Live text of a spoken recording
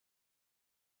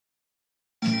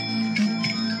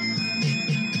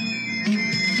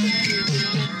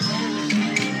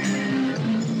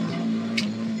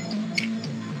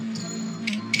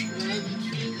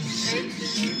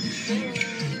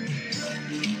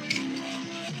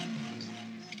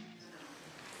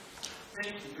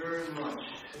Thank you very much.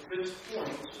 At this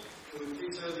point, will we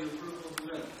please have the approval of the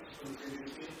minutes from the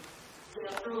previous meeting? The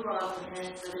approval of the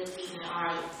minutes for this evening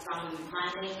are from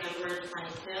Monday, February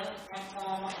 25th,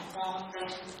 informal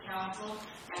session of council,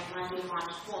 and Monday,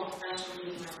 March 4th, special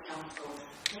meeting of council.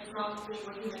 Ms. Mosley,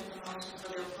 will you make the motion for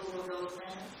the approval of those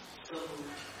minutes? So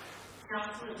moved.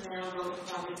 Council is now voting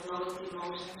on Ms. Mosley's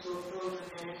motion to approve the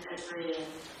minutes as read.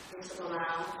 Mr. Bilal?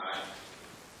 Aye.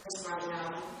 Ms.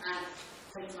 Mariano? Aye.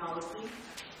 Ms. Mosley?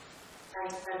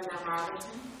 Vice President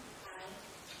Robinson? Aye.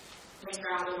 Mr.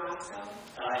 Alvarado?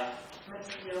 Aye.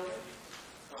 Mr. Gilbert?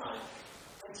 Aye.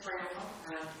 Ms. Randall?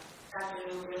 Aye. Dr.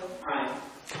 Newville? Aye.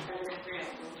 President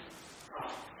Granville?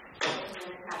 Aye. The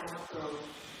minutes have been approved.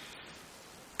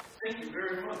 Thank you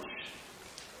very much.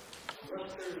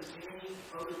 Unless there is any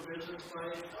other business by a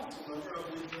council member, I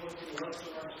believe the only thing left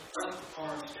on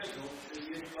our schedule is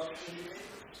the introduction of the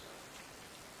papers.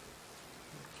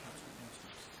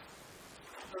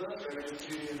 So that's our next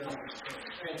meeting announcement.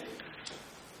 Thank you.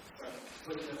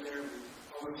 Looking at there, we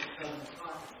almost come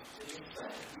time.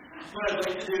 What I'd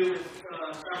like to do with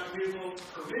Dr. Newville's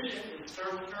permission is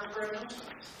start with our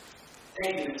announcements.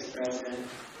 Thank you, Mr. President.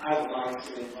 I would like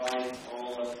to invite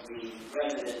all of the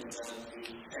residents of the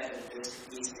 7th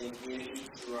District Eastern Community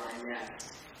to our next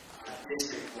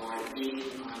district-wide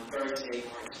meeting on Thursday,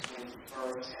 March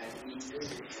 21st at the East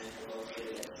District Center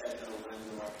located at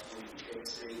 701 North 25th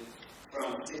Street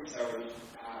from 6:30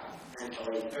 until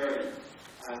 8:30.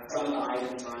 Some of the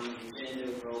items on the agenda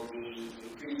will be a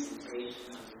presentation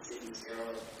of the city's zero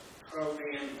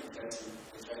program,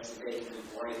 investigation of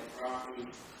white property,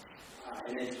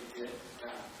 an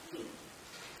introduction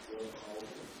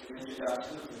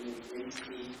of the new police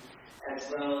chief, as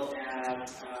well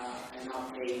as an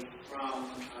update from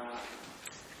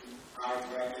our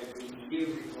director of DPU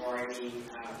regarding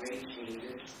rate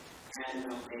changes and an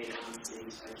update on the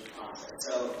city's budget process.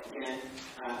 So again,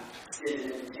 did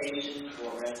an invitation for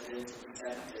residents of the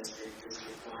 7th District,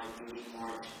 District 1, meeting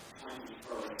March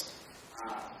 21st,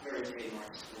 Thursday,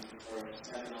 March 24th,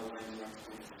 701 North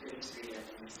 25th Street at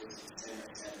the East District Center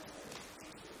at 7:30.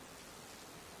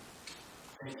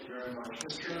 Thank you very much.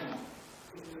 Mr. Chairman.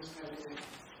 Thank you, Mr. President.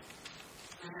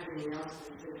 I have an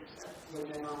announcement with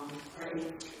our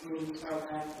meeting start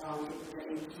back on the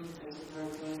 18th as a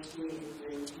third Wednesday, the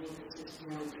 18th at 6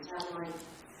 p.m. for satellite,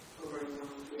 over at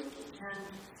 10.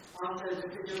 Also, the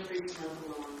video free smoke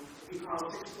alarm. If you call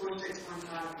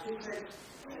 646-1526,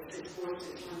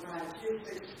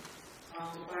 646-1526,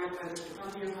 the firefighters will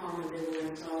come to your home and they will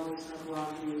install the smoke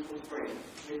alarm for you for free.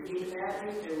 If you need a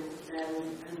battery, they will put that in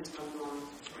and the smoke alarm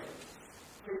for free.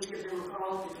 Please give them a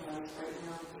call because right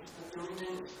now that's the only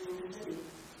thing that's free in the city.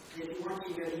 If you want to,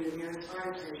 go to your nearest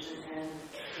fire station and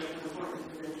set an appointment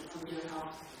for them to come to your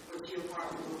house or to your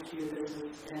apartment or to your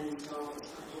business and install the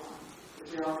smoke alarm. If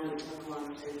we all know the smoke alarm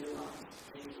saves your life.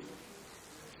 Thank you.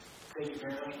 Thank you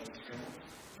very much, Mr. Chairman.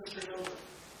 Mr. Gilbert.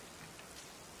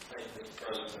 Thank you, Mr.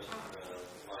 President. I'd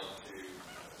like to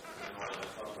remind the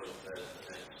public that the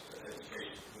next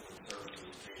Education and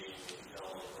Services meeting will be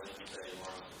held on Wednesday,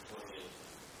 March 20th,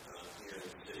 here in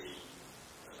the city,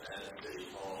 at City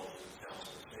Hall in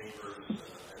Council Chambers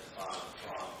at 5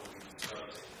 o'clock. We'll be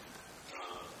discussing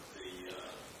the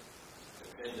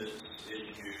attendance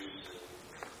issues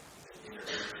and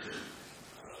intervention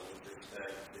with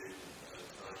respect to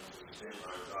trying to extend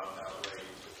our dropout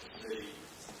rates in the city.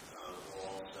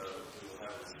 We will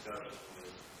have a discussion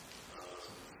with the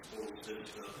school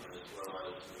system as well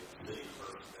as the city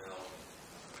personnel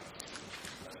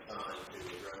assigned to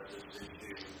address this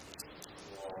issue.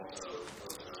 We'll also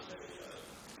open up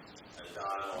a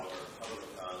dialogue or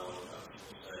public dialogue, I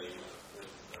should say,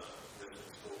 with the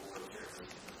school board chairman,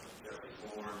 Jeffrey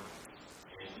Bourne,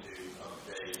 and to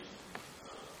update,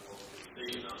 we'll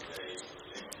receive an update on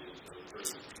the issues to improve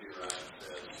computer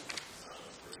access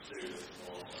for students.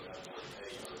 We'll also have one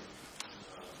paper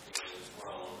as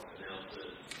well. Announce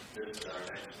that this is our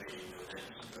next meeting.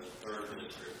 The third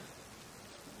district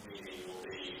meeting will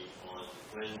be on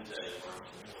Wednesday, March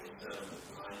 27th at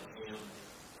 9 p.m.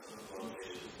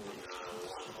 Located at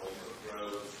 4901 Holbrook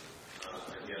Road.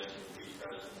 Our guest will be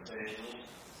President Daniels,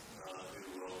 who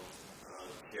will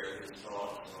share his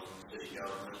thoughts on city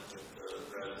government with the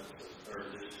residents of the third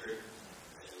district.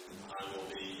 And I will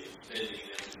be extending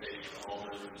an invitation to all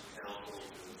members of council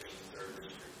to attend the third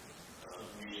district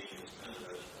meeting. It's kind of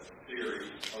a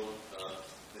series. Hope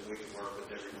that we can work with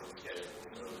everyone's schedule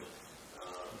so that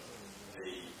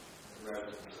the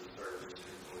residents of the third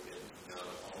district will get to know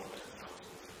all of their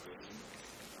council members.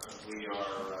 We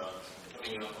are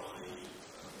coming up on the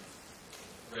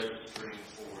registering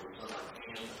for summer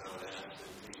camp, and I would ask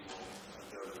that people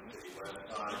go to the city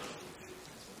website and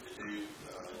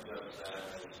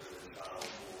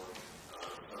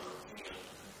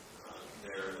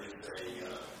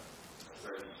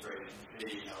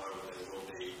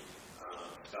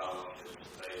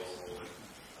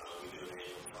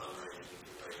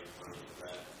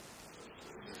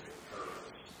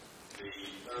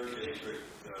third district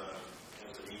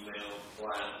has an email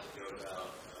blast that goes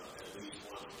out at least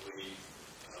once a week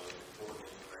with important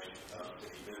information about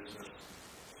city business, and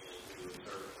we would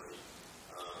certainly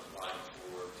like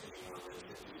for anyone that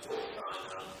is to sign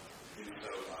up to do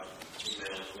so by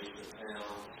email Lisa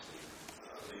Pound,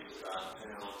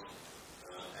 Lisa.Pound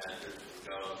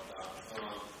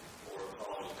 @richmondgov.com, or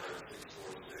calling her at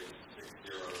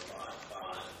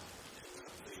 646-6055.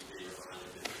 Please be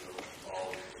reminded that you will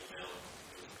all email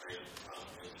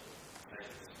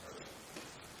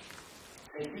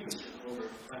Thank you, Mr. Silver.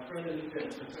 My friend in the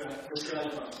fifth, Mr.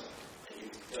 Alfonso. Thank you,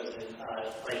 President.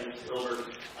 Like Mr. Silver, the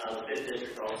 5th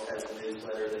District also has a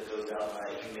newsletter that goes out by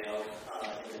email.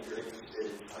 And if you're interested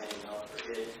in signing up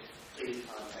for it, please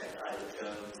contact Ida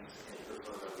Jones, and her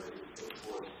phone number is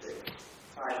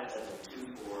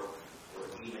 646-5724, or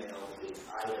email is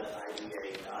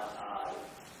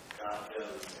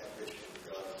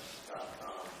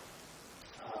ida.i.jones@richmondgov.com.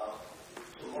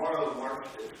 Tomorrow, March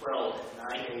the 12th at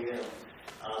 9 a.m.,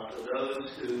 for those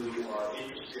who are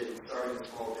interested in starting a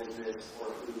small business or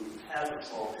who have a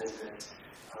small business,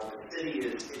 the city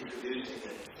is introducing a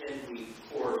 10-week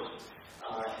course,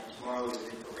 and tomorrow is an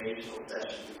informational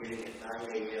session beginning at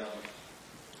 9 a.m.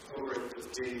 over at the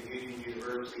Virginia Union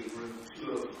University, room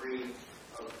 203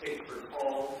 of Pickford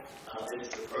Hall. This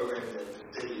is a program that the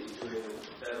city is doing with the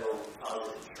Federal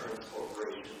Deposit Insurance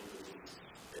Corporation,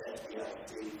 the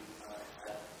FDIC. I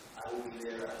will be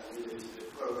there. I believe it's a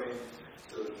good program.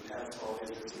 So if you have a small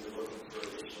business and you're looking for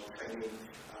additional training,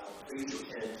 please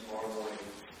attend tomorrow morning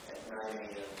at 9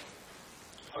 a.m.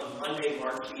 On Monday,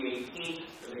 March the 18th,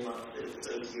 the Maymont City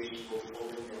Association will be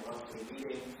holding their monthly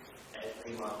meeting at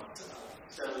Maymont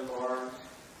Bar.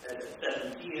 That's at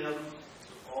 7 p.m.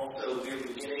 Also, we're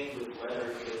beginning with weather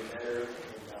getting better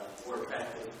and more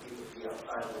attractive. People will be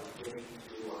outside of the beginning to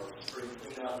do our spring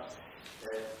cleanup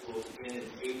that will begin in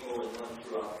April and run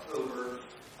through October.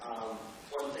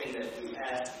 One thing that we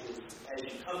ask is, as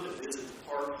you come to visit the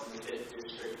parks in the 5th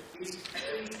District, please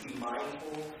be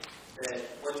mindful that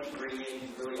what you bring in, you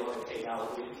really ought to take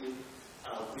out with you.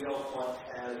 We don't want to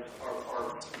have our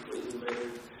parks completely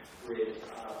littered with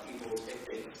people's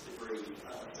picnics, debris.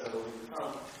 So when you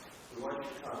come, we want you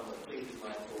to come, but please be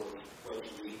mindful of what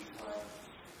you leave behind.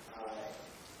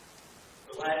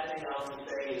 The last thing I want to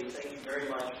say is thank you very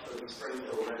much for the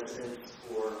Springfield residents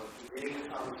for beginning the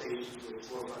conversations with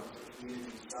forefront of the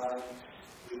community design.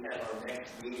 We have our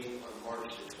next meeting on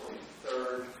March the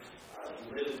 23rd. If you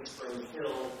live in Spring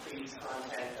Hill, please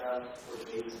contact us for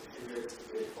dates and Hendricks to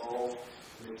get involved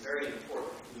in this very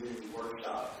important community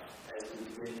workshop as we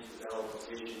begin to develop a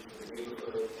vision for the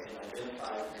neighborhood and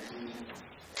identify needs and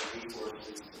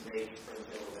resources to make Spring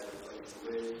Hill a better place to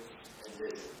live and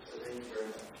visit. So thank you very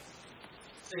much.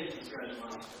 Thank you, President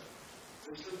Monson.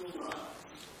 Mr. Blumenauer.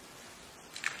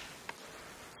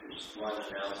 Just one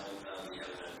announcement. We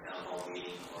have a town hall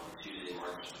meeting on Tuesday,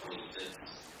 March 26th,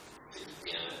 6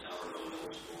 p.m. at Albertville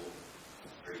Middle School,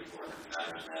 3400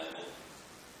 Patterson Avenue.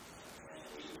 And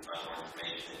you can find more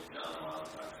information at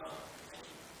johnlyle.com.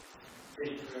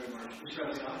 Thank you very much. Mr.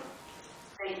 President.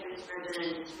 Thank you, Mr.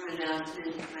 President. Just for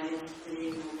announcement, the Finance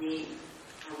Committee will meet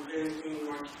on Thursday,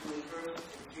 March 21st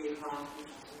at 3 o'clock.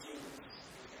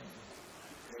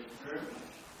 Thank you very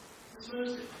much. Ms.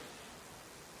 Lucy.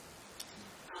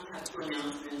 I'll have two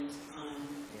announcements.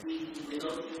 The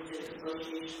Middle District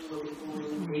Association will be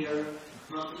holding their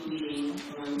monthly meeting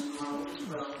on tomorrow as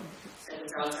well at the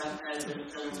Southside President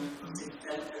Center from 6 to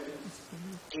 7:30.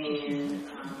 And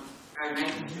our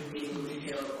 9th District meeting will be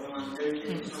held on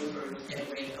Thursday, the 21st at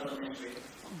Wade Elementary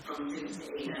from 6 to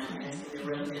 8. And I'm asking the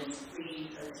residents please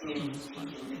attend so we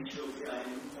can make sure we are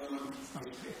informed of the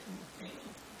district. Thank you.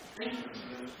 Thank you,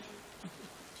 Mr.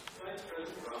 Vice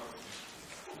President Roberts.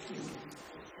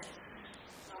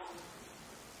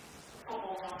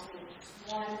 Couple announcements.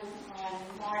 One, on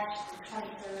March the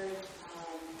 23rd,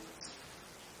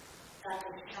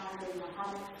 Dr. Chandra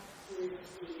Muhammad, who is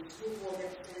the school board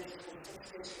representative of the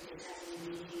 6th District, is having a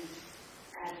meeting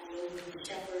at the William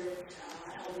Shepherd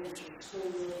Elementary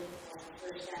School,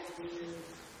 First Avenue,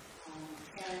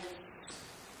 parents,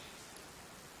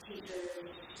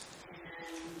 teachers,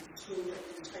 and school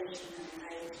administration, and I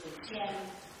will attend.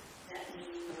 That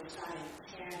meeting will start at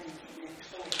 10 and end at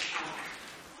 12 o'clock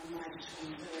on March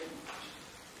 23rd.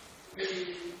 The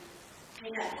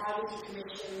Anti-Poverty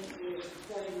Commission is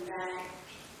reporting back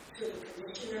to the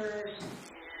commissioners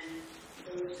and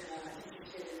those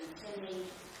interested in attending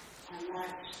on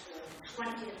March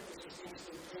 20th, which is next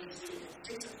week, Wednesday at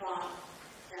 6 o'clock.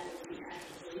 That will be at the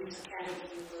Police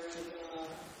Academy, where the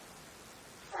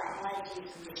priorities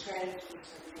and the strategies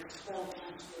for the next 12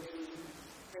 months will be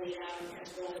laid out as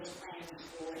well as plans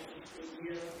for a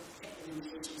three-year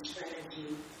implementation strategy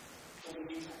for the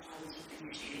Metropolitan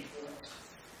Commission report.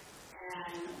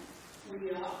 And we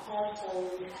are also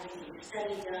having a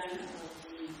study done of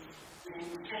the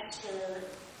Manchester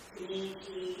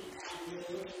community, and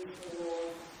we're looking for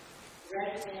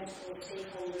residents or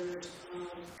stakeholders of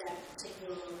that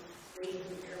particular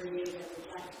neighborhood area that would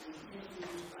like to be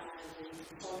influenced by the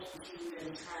consultancy that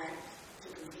is hired to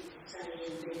complete the study,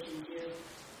 and they can give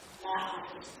my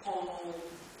office a call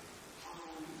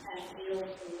at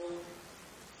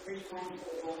 804-314-7657.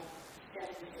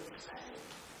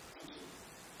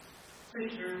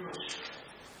 Thank you very much.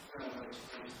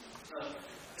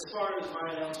 As far as my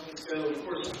announcements go, of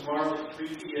course, tomorrow at 3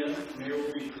 p.m., the mayor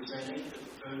will be presenting the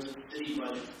proposed city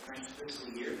budget for next fiscal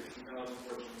year,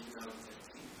 2014-2015.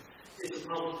 It's a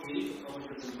public meeting. The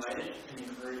public is invited and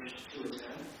encouraged to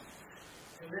attend.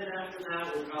 And then after that,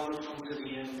 we'll probably come to the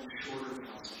end of shorter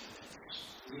council meetings,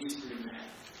 at least through May.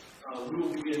 We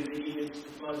will begin digging into the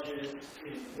budget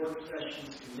in work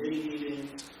sessions, committee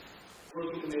meetings,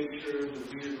 looking to make sure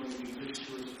that we are going to be good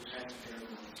stewards of protecting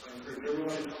everyone. So I encourage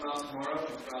everyone to come out tomorrow and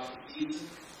throughout the season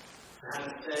to have a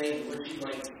say in what you'd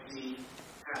like to see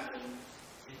happen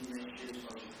in next year's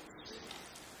budget for the city.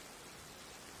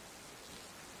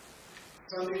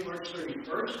 Sunday, March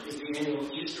 31st is the annual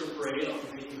Easter parade. I'll be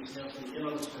making this announcement again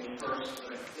on the 21st,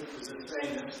 but it was a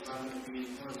saying that I'm going to be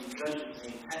one of the judges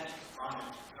in the pet honor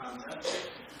contest.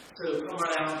 So come on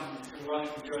out and watch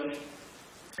the judge.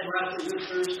 And lastly, this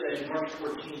Thursday, March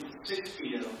 14th at 6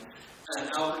 p.m. at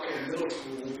Albuquerque Middle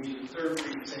School will be the third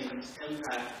precinct's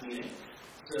impact meeting.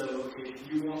 So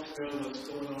if you want to know what's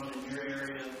going on in your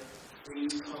area,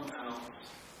 please come out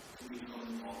and become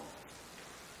involved.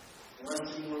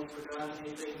 Unless anyone forgot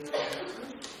anything else.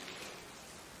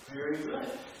 Very good.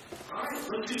 All right,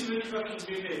 let's do some introductions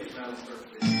to new papers, Madam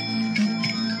Clerk.